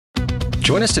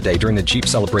Join us today during the Jeep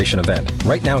Celebration event.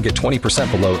 Right now, get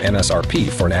 20% below MSRP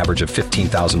for an average of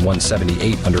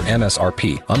 $15,178 under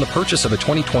MSRP on the purchase of a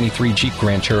 2023 Jeep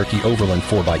Grand Cherokee Overland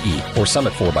 4xE or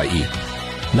Summit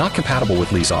 4xE. Not compatible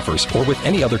with lease offers or with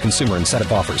any other consumer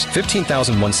incentive offers.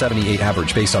 $15,178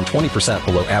 average based on 20%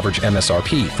 below average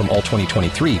MSRP from all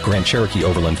 2023 Grand Cherokee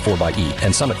Overland 4xE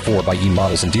and Summit 4xE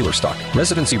models in dealer stock.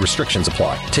 Residency restrictions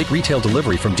apply. Take retail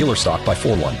delivery from dealer stock by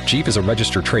 4/1. Jeep is a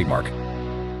registered trademark.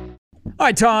 All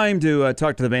right, time to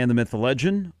talk to the man, the myth, the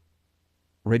legend.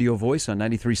 Radio voice on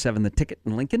 93.7 The Ticket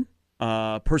in Lincoln.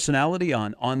 Personality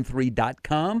on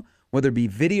on3.com. Whether it be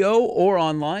video or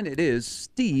online, it is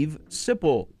Steve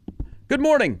Sipple. Good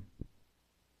morning.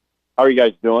 How are you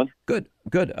guys doing? Good.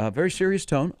 Very serious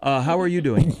tone. How are you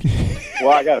doing?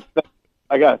 Well, I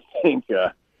gotta think.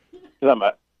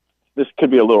 This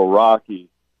could be a little rocky.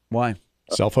 Why?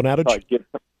 Cell phone outage?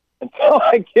 Until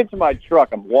I get to my truck,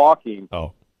 I'm walking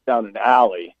down an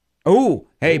alley. Oh,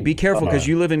 hey, be careful because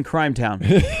you live in Crime Town.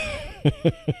 Do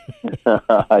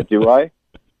I?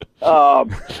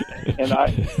 And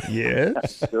I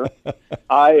yes, sure.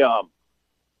 I'm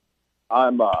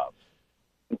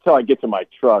until I get to my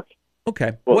truck.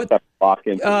 Okay. What? Walk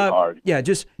into the yard. Yeah,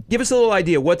 just give us a little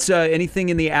idea. What's anything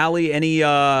in the alley? Any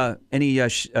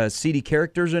seedy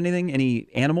characters or anything? Any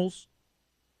animals?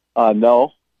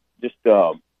 No, just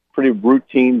pretty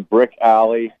routine brick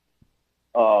alley.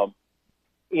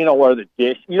 You know where the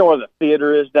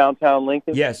theater is downtown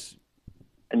Lincoln? Yes.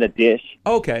 And the dish.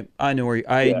 Okay, I know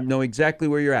know exactly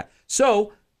where you're at.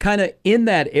 So, kind of in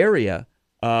that area,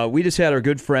 we just had our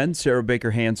good friend Sarah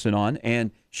Baker Hansen on,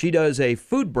 and she does a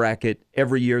food bracket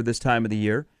every year this time of the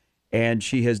year, and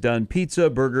she has done pizza,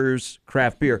 burgers,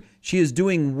 craft beer. She is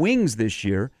doing wings this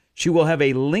year. She will have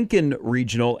a Lincoln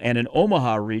regional and an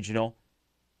Omaha regional.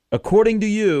 According to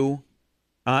you,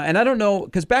 and I don't know,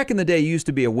 because back in the day, you used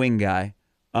to be a wing guy.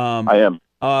 I am.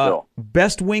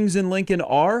 Best wings in Lincoln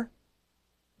are?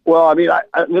 Well, I mean,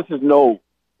 this is no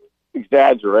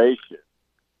exaggeration.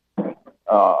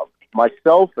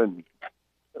 Myself and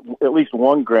at least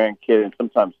one grandkid, and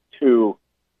sometimes two,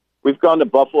 we've gone to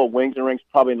Buffalo Wings and Rings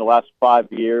probably in the last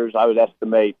 5 years. I would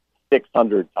estimate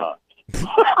 600 times.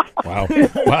 Wow.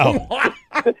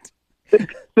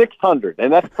 600,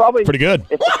 and that's probably pretty good.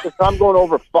 If I'm going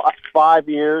over 5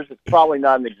 years, it's probably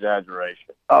not an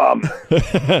exaggeration.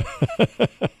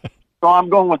 So I'm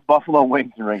going with Buffalo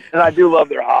Wings and Rings, and I do love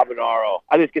their habanero.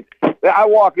 I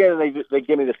walk in and they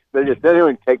give me this. They don't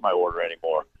even take my order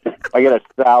anymore. I get a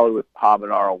salad with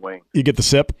habanero wings. You get the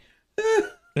sip.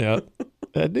 Yeah,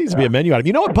 that needs to be a menu item.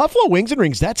 You know what? Buffalo Wings and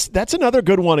Rings. That's another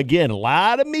good one. Again, a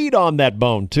lot of meat on that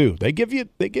bone too. They give you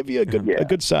a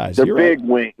good size. They're big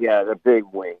wing. Yeah, they're big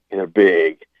wing. They're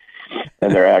big,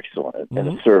 and they're excellent, and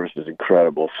the service is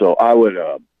incredible. So I would.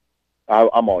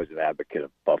 I'm always an advocate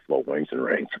of Buffalo Wings and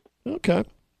Rings. Okay.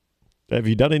 Have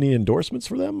you done any endorsements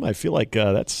for them? I feel like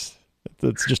that's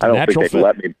just a natural fit. I don't think they'd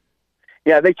let me.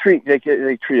 Yeah, they treat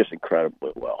us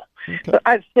incredibly well. Okay. But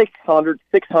I'd 600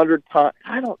 times.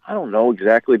 I don't know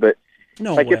exactly, but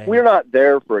no like way. If we're not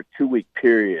there for a 2-week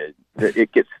period,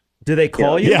 it gets. Do they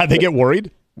call you? Yeah, they get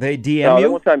worried. They DM you. They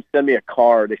one time send me a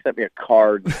card. They sent me a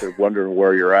card. They're wondering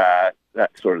where you're at.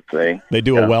 That sort of thing. They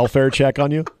do a welfare check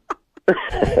on you.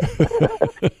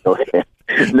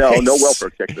 No welfare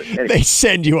check. Anyway. They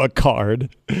send you a card.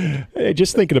 Hey,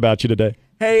 just thinking about you today.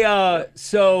 Hey,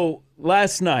 so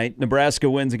last night, Nebraska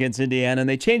wins against Indiana, and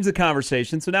they changed the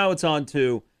conversation. So now it's on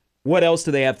to what else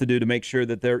do they have to do to make sure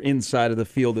that they're inside of the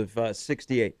field of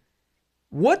 68.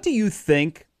 What do you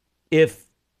think if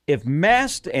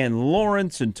Mast and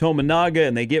Lawrence and Tominaga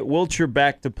and they get Wiltshire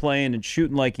back to playing and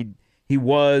shooting like he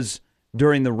was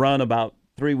during the run about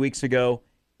 3 weeks ago,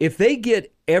 if they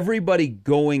get everybody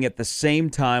going at the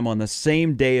same time on the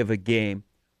same day of a game,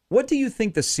 what do you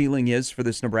think the ceiling is for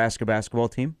this Nebraska basketball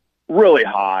team? Really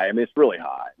high. I mean, it's really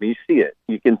high. I mean, you see it.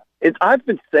 I've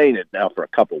been saying it now for a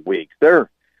couple of weeks. They're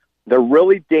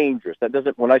really dangerous. That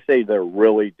doesn't. When I say they're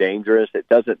really dangerous, it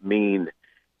doesn't mean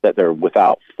that they're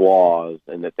without flaws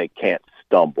and that they can't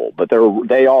stumble. But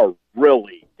they are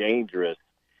really dangerous.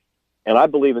 And I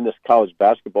believe in this college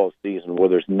basketball season where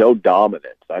there's no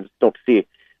dominance. I just don't see.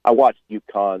 I watched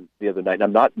UConn the other night, and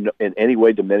I'm not in any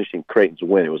way diminishing Creighton's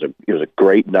win. It was a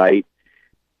great night.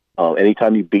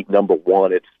 Anytime you beat number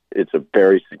one, it's a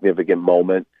very significant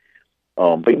moment.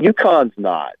 But UConn's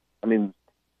not. I mean,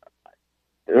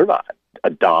 they're not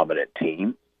a dominant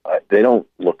team. They don't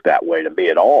look that way to me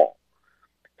at all.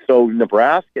 So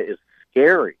Nebraska is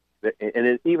scary, and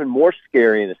it's even more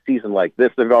scary in a season like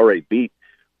this. They've already beat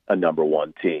a number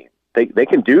one team. They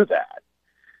can do that.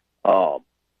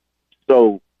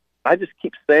 So I just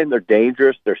keep saying they're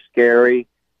dangerous, they're scary,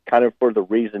 kind of for the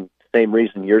same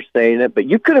reason you're saying it. But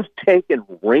you could have taken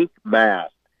Rink Mass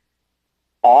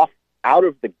out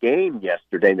of the game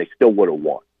yesterday, and they still would have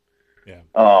won.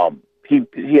 Yeah.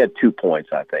 He had 2 points,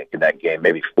 I think, in that game,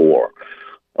 maybe 4.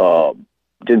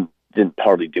 Didn't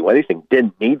hardly do anything.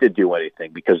 Didn't need to do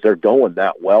anything because they're going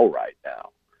that well right now.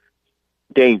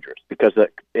 Dangerous because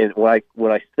and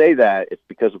when I say that, it's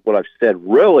because of what I've said.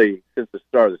 Really, since the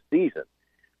start of the season,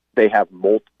 they have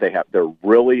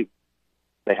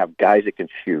guys that can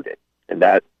shoot it, and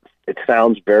that it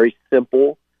sounds very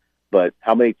simple, but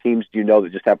how many teams do you know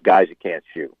that just have guys that can't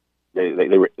shoot?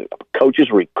 Coaches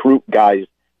recruit guys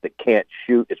that can't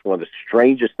shoot. It's one of the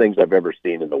strangest things I've ever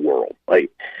seen in the world.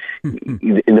 Like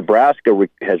Nebraska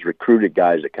has recruited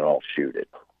guys that can all shoot it.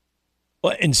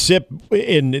 Well, and Sip,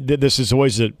 this is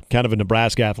always a kind of a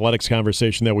Nebraska athletics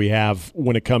conversation that we have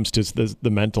when it comes to the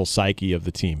mental psyche of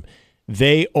the team.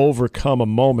 They overcome a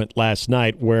moment last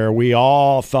night where we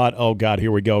all thought, oh, God,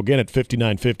 here we go again at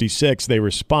 59-56. They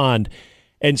respond.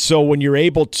 And so when you're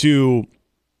able to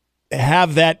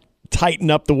have that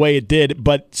tighten up the way it did,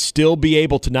 but still be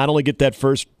able to not only get that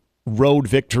first road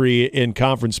victory in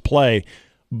conference play,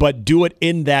 but do it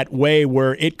in that way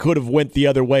where it could have went the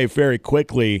other way very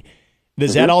quickly.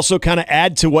 Does that also kind of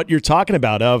add to what you're talking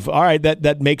about of, all right,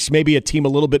 that makes maybe a team a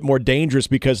little bit more dangerous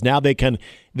because now they kind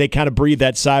of breathe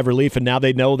that sigh of relief and now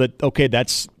they know that, okay,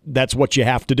 that's what you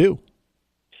have to do.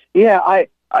 Yeah, I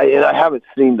haven't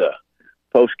seen the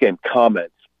post-game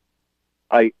comments.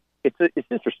 It's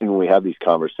interesting when we have these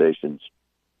conversations.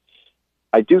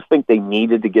 I do think they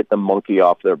needed to get the monkey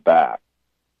off their back.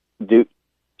 Did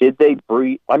they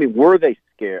breathe? I mean, were they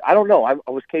scared? I don't know.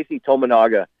 I was Casey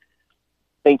Tominaga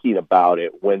thinking about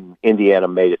it when Indiana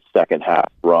made its second half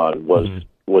run.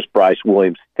 Was Bryce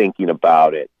Williams thinking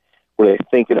about it? Were they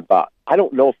thinking about? I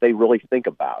don't know if they really think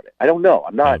about it. I don't know.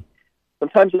 I'm not.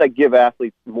 Sometimes I give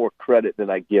athletes more credit than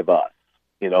I give us.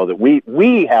 You know, that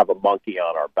we have a monkey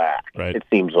on our back. Right. It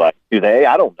seems like. Do they?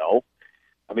 I don't know.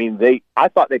 I mean, I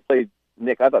thought they played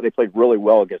really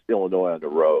well against Illinois on the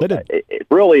road. They did.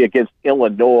 Really, against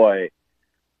Illinois,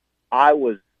 I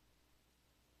was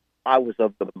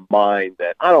of the mind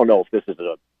that I don't know if this is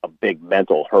a big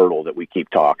mental hurdle that we keep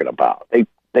talking about.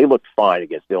 They looked fine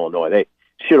against Illinois. They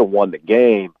should have won the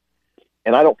game.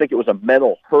 And I don't think it was a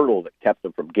mental hurdle that kept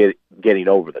them from getting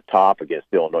over the top against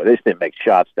Illinois. They just didn't make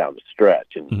shots down the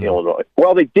stretch in Illinois.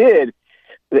 Well, they did.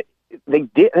 They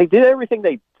did everything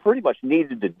they pretty much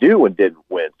needed to do and didn't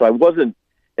win. So I wasn't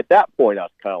at that point. I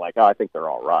was kind of like, oh, I think they're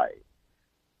all right.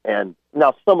 And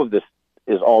now some of this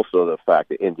is also the fact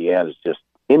that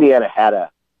Indiana had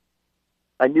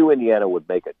I knew Indiana would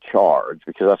make a charge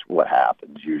because that's what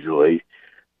happens usually.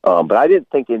 But I didn't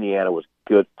think Indiana was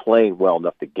good, playing well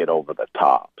enough to get over the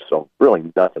top. So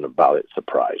really nothing about it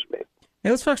surprised me.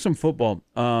 Hey, let's talk some football.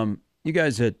 You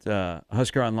guys at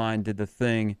Husker Online did the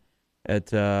thing at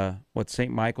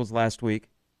St. Michael's last week,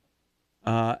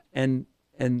 and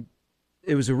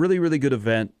it was a really, really good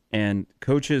event. And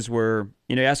coaches were,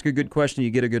 ask a good question, you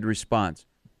get a good response.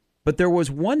 But there was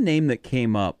one name that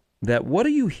came up that, what are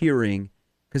you hearing?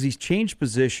 Because he's changed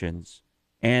positions.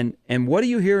 And what are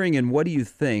you hearing and what do you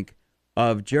think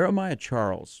of Jeremiah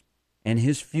Charles and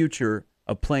his future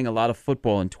of playing a lot of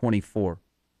football in 24?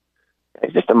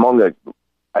 It's just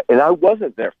and I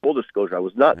wasn't there, full disclosure, I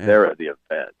was not there at the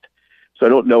event. So I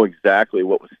don't know exactly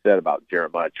what was said about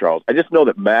Jeremiah Charles. I just know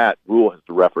that Matt Rule has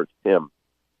referenced him.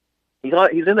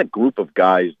 He's in a group of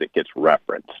guys that gets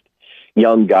referenced,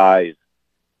 young guys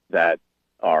that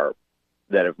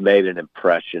have made an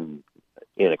impression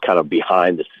in a kind of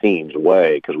behind the scenes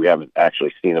way because we haven't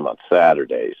actually seen him on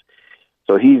Saturdays.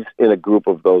 So he's in a group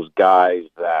of those guys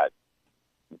that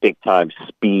big time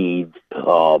speed.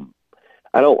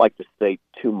 I don't like to say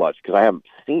too much because I haven't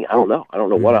seen. I don't know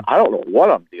what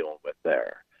I'm dealing with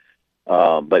there.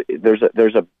 But there's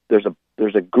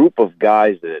a group of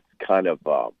guys that it's kind of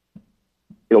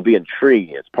it'll be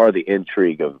intriguing. It's part of the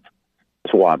intrigue of.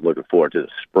 That's why I'm looking forward to the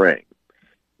spring.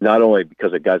 Not only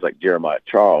because of guys like Jeremiah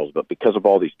Charles, but because of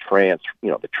all these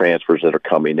the transfers that are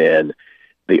coming in,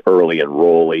 the early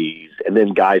enrollees, and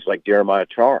then guys like Jeremiah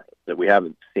Charles that we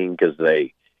haven't seen because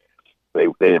they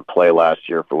didn't play last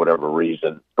year for whatever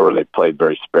reason, or they played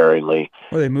very sparingly.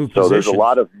 Or they moved so positions. There's a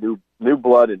lot of new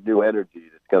blood and new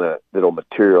energy that'll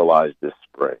materialize this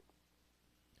spring.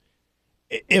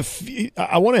 If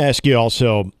I want to ask you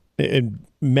also, and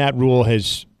Matt Rule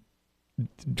has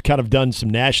kind of done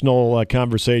some national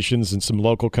conversations and some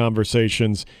local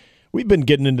conversations. We've been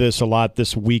getting into this a lot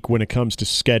this week when it comes to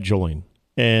scheduling,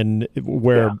 and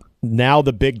where now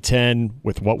the Big Ten,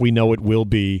 with what we know it will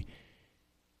be,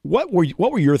 What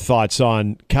were your thoughts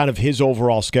on kind of his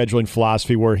overall scheduling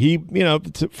philosophy, where he,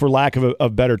 for lack of a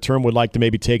better term, would like to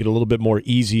maybe take it a little bit more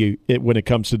easy when it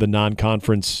comes to the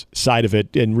non-conference side of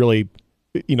it, and really,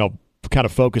 kind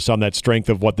of focus on that strength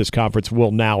of what this conference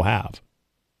will now have?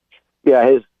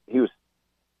 Yeah, he was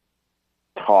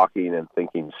talking and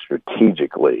thinking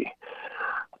strategically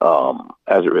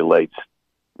as it relates,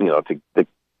 to the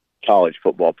college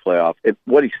football playoff.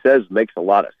 What he says makes a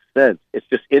lot of sense. It's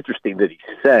just interesting that he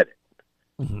said it.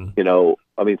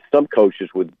 Mm-hmm. Some coaches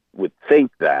would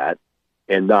think that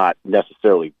and not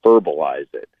necessarily verbalize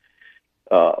it.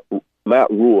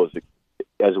 Matt Rule,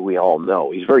 as we all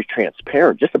know, he's very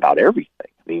transparent just about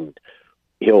everything.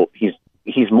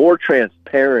 He's more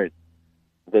transparent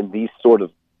than these sort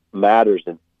of matters,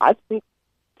 and I think,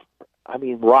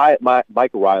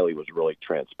 Mike Riley was really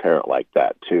transparent like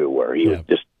that too, where he would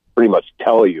just pretty much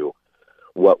tell you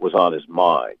what was on his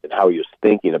mind and how he was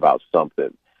thinking about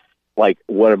something. Like,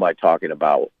 what am I talking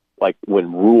about? Like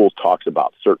when Rule talks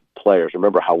about certain players,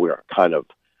 remember how we were kind of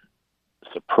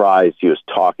surprised he was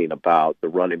talking about the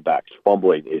running back's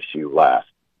fumbling issue last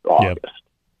August. Yep.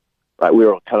 Right? We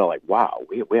were kind of like, wow,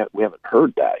 we haven't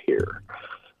heard that here.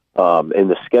 And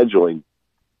the scheduling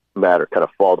matter kind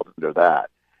of falls under that.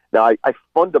 Now, I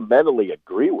fundamentally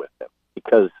agree with him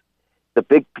because of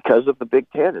the Big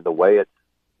Ten and the way it's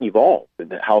evolved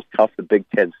and how tough the Big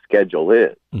Ten schedule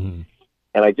is. Mm-hmm.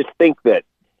 And I just think it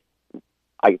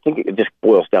just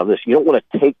boils down to this. You don't want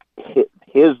to take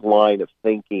his line of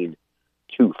thinking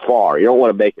too far. You don't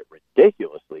want to make it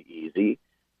ridiculously easy.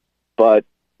 But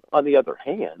on the other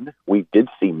hand, we did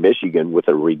see Michigan with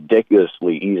a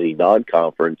ridiculously easy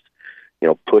non-conference,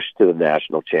 pushed to the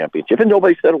national championship. And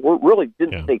nobody said really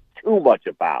didn't think too much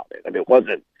about it. It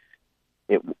wasn't,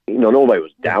 nobody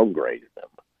was downgrading them.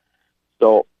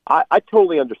 So I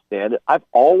totally understand it. I've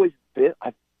always been,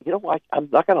 I'm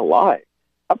not going to lie.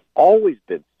 I've always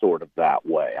been sort of that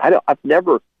way. I've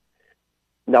never,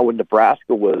 now when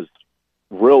Nebraska was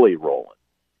really rolling,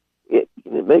 it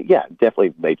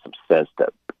definitely made some sense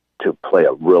to play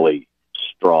a really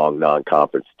strong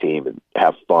non-conference team and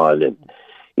have fun, and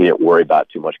you didn't worry about it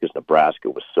too much because Nebraska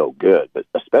was so good. But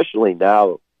especially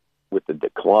now with the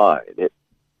decline, if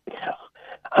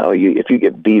you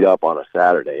get beat up on a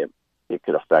Saturday, it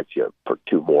could affect you for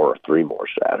 2 more or 3 more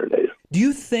Saturdays. Do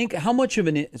you think how much of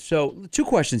so 2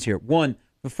 questions here. One,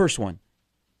 the first one,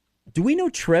 do we know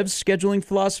Trev's scheduling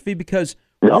philosophy? Because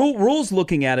Rule's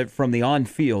looking at it from the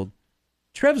on-field.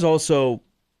 Trev's also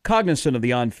cognizant of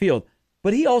the on-field,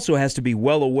 but he also has to be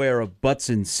well aware of butts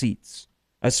in seats,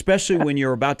 especially when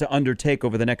you're about to undertake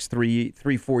over the next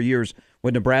 3-4 years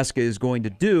what Nebraska is going to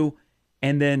do,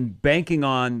 and then banking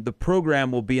on the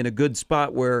program will be in a good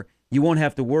spot where you won't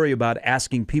have to worry about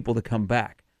asking people to come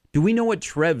back. Do we know what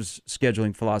Trev's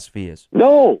scheduling philosophy is?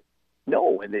 No.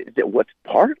 And what's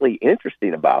partly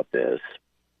interesting about this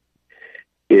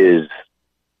is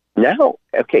now,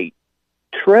 okay,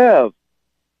 Trev,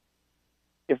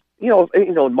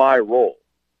 in my role,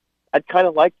 I'd kind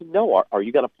of like to know, are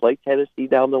you going to play Tennessee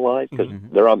down the line? Because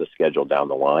they're on the schedule down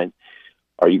the line.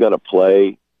 Are you going to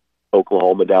play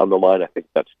Oklahoma down the line? I think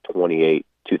that's 2028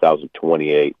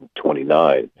 and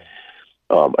 29.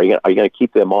 Are you going to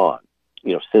keep them on?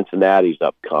 Cincinnati's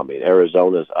upcoming.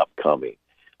 Arizona's upcoming.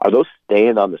 Are those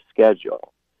staying on the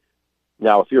schedule?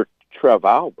 Now, if you're Trev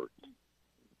Alberts,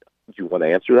 do you want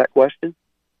to answer that question?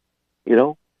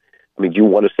 Do you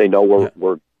want to say, no,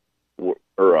 we're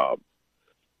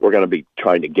going to be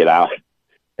trying to get out?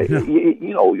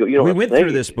 No. We went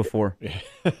through this before.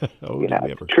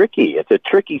 It's tricky. It's a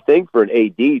tricky thing for an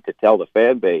AD to tell the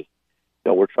fan base,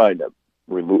 we're trying to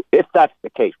remove, if that's the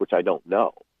case, which I don't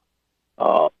know.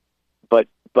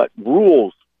 But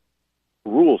Rule's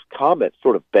comments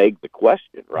sort of beg the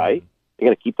question, right? You're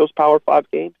going to keep those Power 5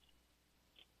 games?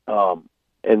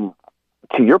 And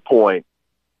to your point,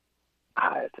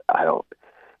 I don't.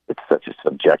 It's such a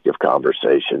subjective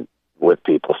conversation with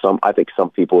people. I think some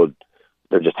people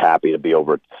they're just happy to be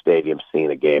over at the stadium seeing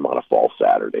a game on a fall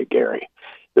Saturday, Gary.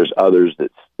 There's others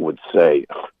that would say,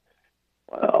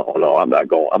 "Well, no, I'm not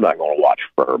going to watch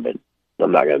Furman.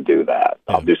 I'm not going to do that.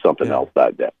 I'll do something else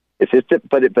that day."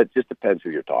 But it just depends who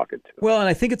you're talking to. Well, and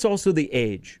I think it's also the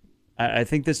age. I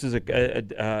think this is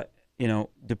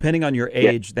depending on your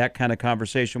age, that kind of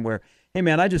conversation where, hey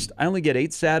man, I only get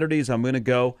 8 Saturdays. I'm going to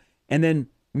go, and then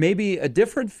maybe a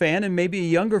different fan and maybe a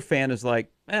younger fan is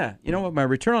like, you know what, my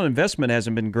return on investment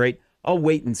hasn't been great. I'll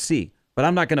wait and see, but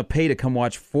I'm not going to pay to come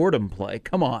watch Fordham play.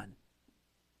 Come on.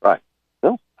 Right.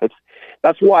 No,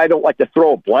 that's why I don't like to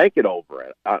throw a blanket over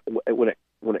it when it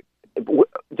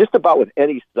just about with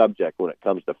any subject when it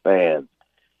comes to fans.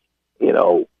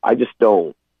 I just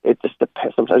don't. it just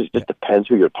depends. Sometimes it just depends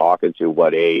who you're talking to,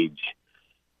 what age,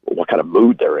 what kind of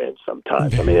mood they're in.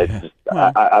 Sometimes, I mean, it's just,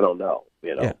 well, I don't know.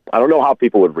 I don't know how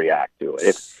people would react to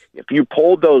it if you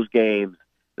pulled those games.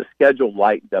 The schedule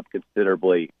lightened up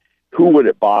considerably. Who would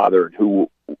it bother, and who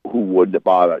wouldn't it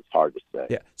bother? It's hard to say.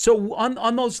 Yeah. So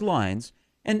on those lines,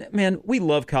 and man, we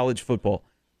love college football.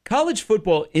 College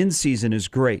football in season is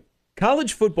great.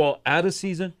 College football out of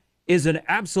season is an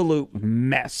absolute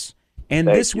mess. And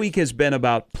this week has been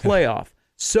about playoff.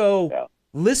 So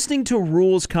listening to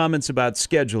Rule's comments about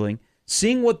scheduling,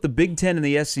 seeing what the Big Ten and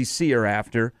the SEC are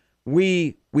after,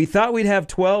 we thought we'd have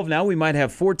 12. Now we might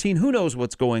have 14. Who knows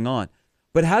what's going on?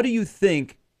 But how do you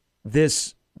think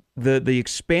the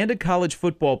expanded college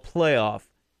football playoff,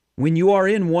 when you are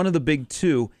in one of the big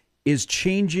two, is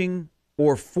changing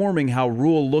or forming how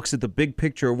Rule looks at the big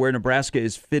picture of where Nebraska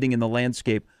is fitting in the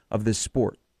landscape of this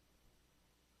sport?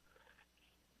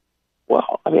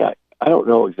 Well, I mean, I don't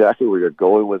know exactly where you're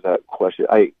going with that question.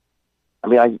 I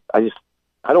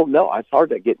don't know. It's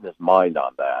hard to get in his mind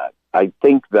on that. I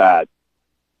think that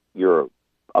your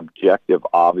objective,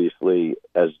 obviously,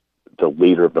 as the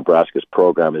leader of Nebraska's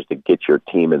program, is to get your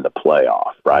team in the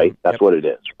playoff, right? That's what it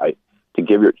is, right? To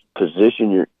give your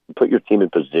position, put your team in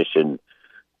position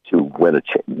to win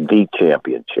the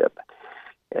championship.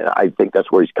 And I think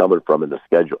that's where he's coming from in the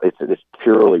schedule. It's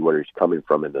purely where he's coming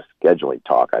from in the scheduling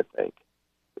talk, I think,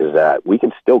 is that we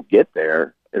can still get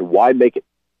there, and why make it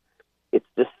 – it's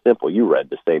just simple. You read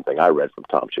the same thing I read from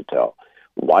Tom Chattel.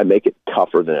 Why make it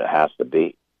tougher than it has to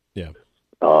be? Yeah.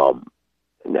 Now,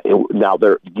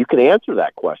 you can answer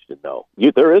that question, though.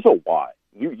 There is a why.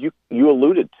 You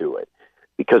alluded to it,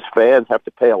 because fans have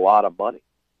to pay a lot of money,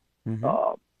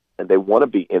 and they want to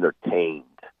be entertained.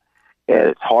 And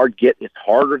it's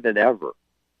harder than ever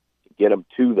to get them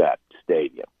to that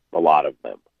stadium, a lot of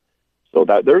them. So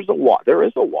that there is a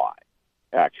why,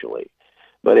 actually.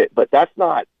 But that's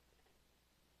not,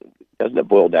 doesn't it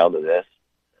boil down to this?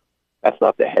 That's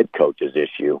not the head coach's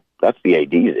issue. That's the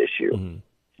AD's issue. Mm-hmm.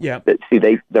 Yeah. See,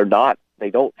 they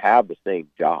don't have the same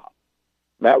job.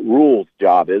 Matt Rule's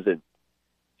job isn't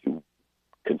to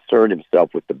concern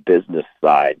himself with the business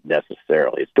side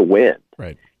necessarily. It's to win.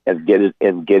 Right. And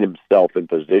get himself in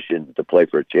position to play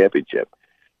for a championship.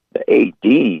 The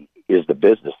AD is the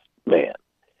businessman.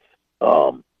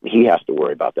 He has to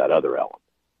worry about that other element.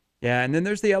 Yeah, and then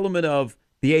there's the element of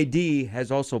the AD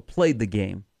has also played the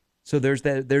game. So there's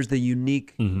the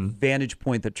unique vantage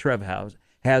point that Trev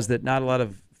has that not a lot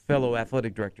of fellow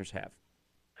athletic directors have.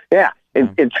 Yeah,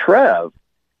 and Trev,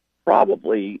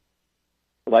 probably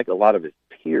like a lot of his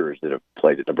peers that have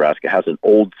played at Nebraska, has an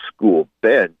old school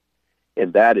bent.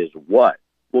 And that is what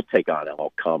we'll take on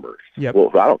all comers. Yep.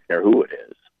 Well, I don't care who it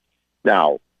is.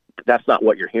 Now, that's not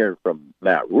what you're hearing from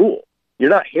Matt Rule. You're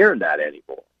not hearing that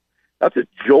anymore. That's a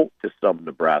jolt to some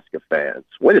Nebraska fans.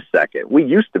 Wait a second. We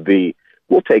used to be,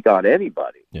 we'll take on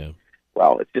anybody. Yeah.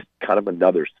 Well, it's just kind of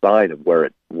another sign of we're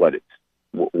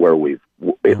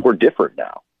different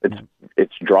now.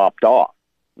 It's dropped off.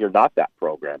 You're not that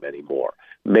program anymore.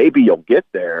 Maybe you'll get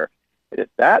there, and at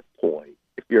that point,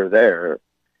 if you're there,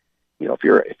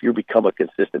 if you become a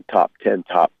consistent top 10,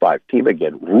 top 5 team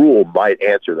again, Rule might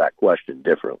answer that question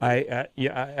differently. I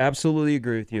absolutely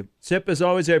agree with you. Sip, as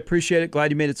always, I appreciate it. Glad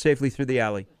you made it safely through the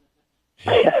alley.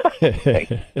 Take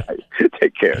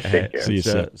care. See you,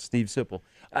 Sip. Steve Sipple.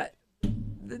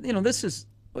 This is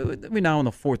we're now on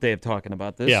the 4th day of talking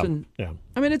about this. Yeah. And,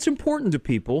 I mean, it's important to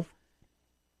people.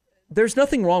 There's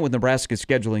nothing wrong with Nebraska's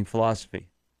scheduling philosophy.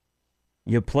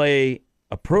 You play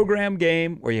a program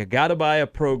game where you got to buy a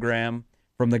program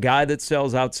from the guy that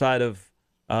sells outside of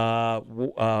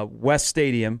West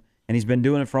Stadium, and he's been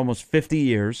doing it for almost 50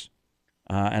 years.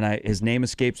 His name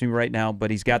escapes me right now,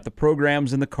 but he's got the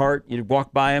programs in the cart. You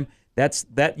walk by him.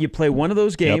 You play one of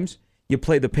those games. Yep. You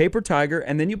play the Paper Tiger,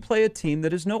 and then you play a team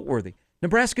that is noteworthy.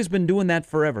 Nebraska's been doing that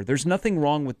forever. There's nothing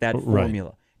wrong with that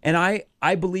formula, and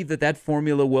I believe that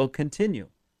formula will continue.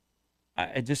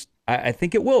 I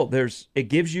think it will. It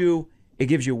gives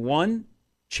you one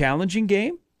challenging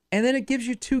game, and then it gives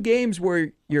you 2 games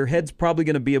where your head's probably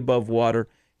going to be above water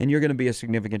and you're going to be a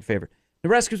significant favorite.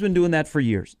 Nebraska's been doing that for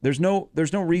years. There's no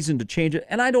reason to change it,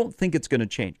 and I don't think it's going to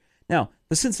change. Now,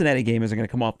 the Cincinnati game isn't going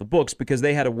to come off the books because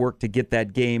they had to work to get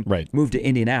that game moved to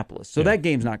Indianapolis. So that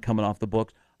game's not coming off the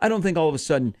books. I don't think all of a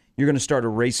sudden you're going to start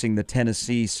erasing the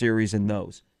Tennessee series in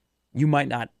those. You might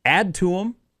not add to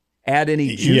them, add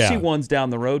any juicy ones down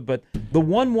the road, but the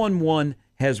 1-1-1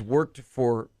 has worked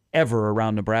forever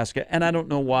around Nebraska, and I don't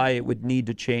know why it would need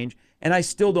to change. And I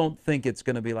still don't think it's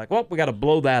going to be like, well, we got to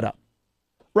blow that up.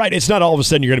 Right. It's not all of a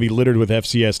sudden you're going to be littered with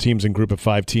FCS teams and group of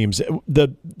 5 teams.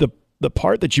 The the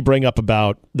part that you bring up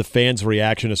about the fans'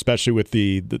 reaction, especially with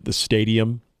the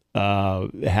stadium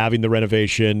having the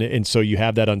renovation, and so you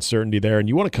have that uncertainty there, and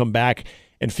you want to come back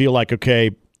and feel like,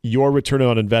 okay, your return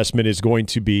on investment is going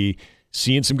to be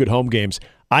seeing some good home games.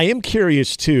 I am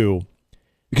curious, too,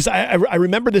 because I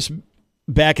remember this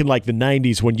back in like the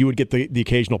 90s when you would get the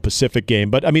occasional Pacific game.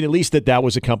 But, I mean, at least that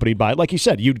was accompanied by, like you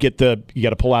said, you got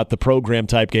to pull out the program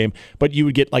type game, but you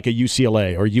would get like a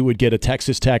UCLA or you would get a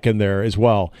Texas Tech in there as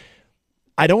well.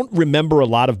 I don't remember a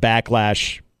lot of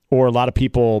backlash or a lot of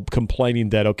people complaining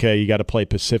that, okay, you got to play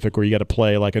Pacific or you got to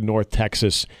play like a North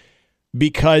Texas,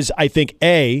 because I think,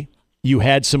 A, you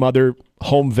had some other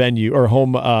home venue or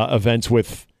home events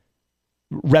with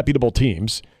reputable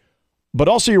teams, but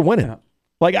also you're winning. Yeah.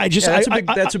 Like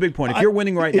that's a big point. If you're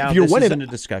winning right now, this isn't a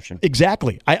discussion.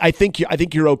 Exactly. I think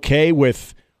you're okay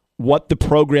with what the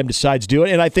program decides to do,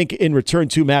 and I think in return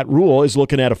too, Matt Rule is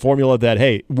looking at a formula that,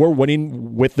 hey, we're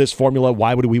winning with this formula.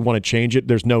 Why would we want to change it?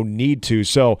 There's no need to.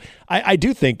 So I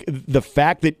do think the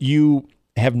fact that you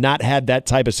have not had that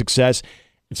type of success,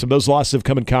 and some of those losses have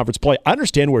come in conference play. I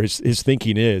understand where his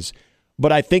thinking is.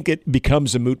 But I think it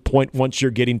becomes a moot point once you're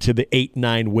getting to the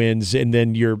 8-9 wins, and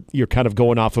then you're kind of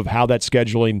going off of how that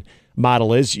scheduling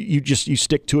model is. You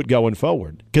stick to it going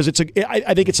forward, because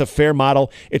I think it's a fair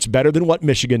model. It's better than what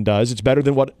Michigan does. It's better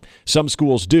than what some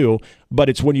schools do. But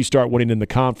it's when you start winning in the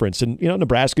conference, and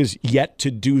Nebraska's yet to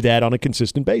do that on a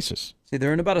consistent basis. See,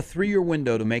 they're in about a 3-year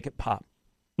window to make it pop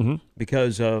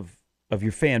because of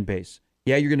your fan base.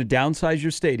 Yeah, you're going to downsize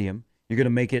your stadium. You're going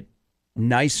to make it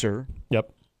nicer.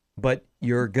 Yep. But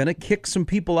you're going to kick some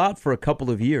people out for a couple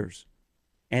of years,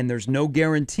 and there's no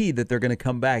guarantee that they're going to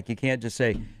come back. You can't just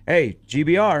say, hey,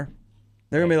 GBR.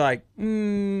 They're going to be like,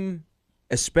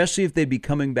 especially if they'd be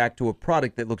coming back to a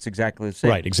product that looks exactly the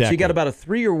same. Right, exactly. So you got about a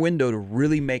 3-year window to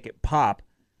really make it pop.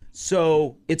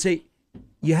 So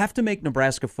you have to make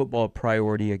Nebraska football a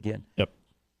priority again. Yep.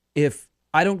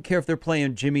 I don't care if they're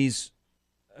playing Jimmy's,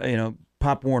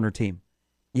 Pop Warner team.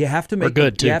 You have to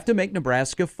make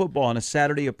Nebraska football on a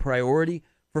Saturday a priority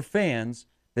for fans,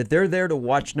 that they're there to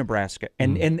watch Nebraska,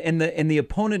 and the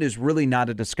opponent is really not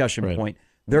a discussion point.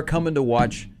 They're coming to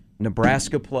watch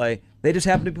Nebraska play. They just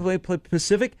happen to play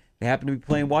Pacific. They happen to be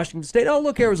playing Washington State. Oh,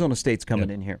 look, Arizona State's coming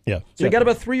in here. Yeah. So you got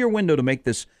about a 3-year window to make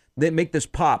this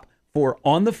pop for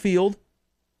on the field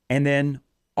and then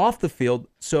off the field.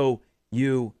 So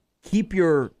you keep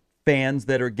your fans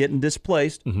that are getting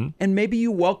displaced, and maybe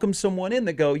you welcome someone in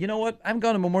that go, you know what, I haven't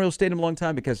gone to Memorial Stadium a long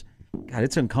time because, God,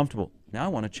 it's uncomfortable. Now I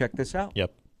want to check this out.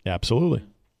 Yep, absolutely.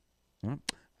 All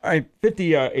right,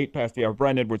 58 past the hour.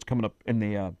 Brian Edwards coming up in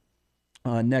the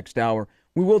next hour.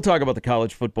 We will talk about the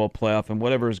college football playoff and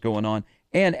whatever is going on.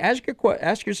 And ask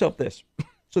yourself this.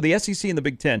 So the SEC and the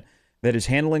Big Ten that is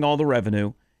handling all the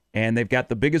revenue, and they've got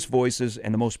the biggest voices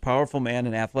and the most powerful man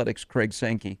in athletics, Craig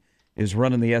Sankey, is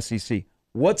running the SEC.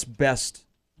 What's best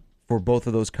for both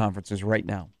of those conferences right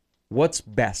now? What's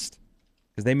best?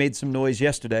 Because they made some noise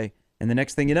yesterday, and the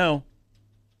next thing you know,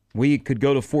 we could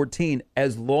go to 14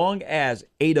 as long as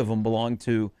 8 of them belong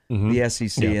to the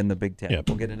SEC and the Big Ten. Yep.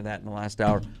 We'll get into that in the last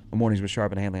hour of Mornings with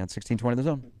Sharp and Hanley on 1620 The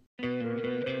Zone.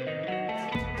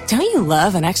 Don't you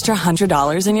love an extra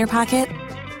 $100 in your pocket?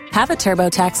 Have a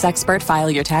TurboTax expert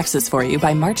file your taxes for you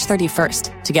by March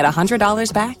 31st to get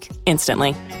 $100 back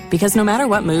instantly. Because no matter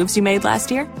what moves you made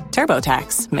last year,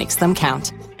 TurboTax makes them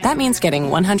count. That means getting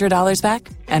 $100 back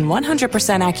and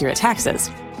 100% accurate taxes,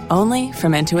 only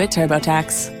from Intuit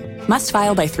TurboTax. Must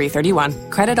file by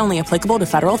 3/31. Credit only applicable to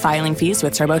federal filing fees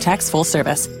with TurboTax full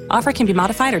service. Offer can be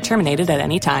modified or terminated at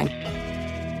any time.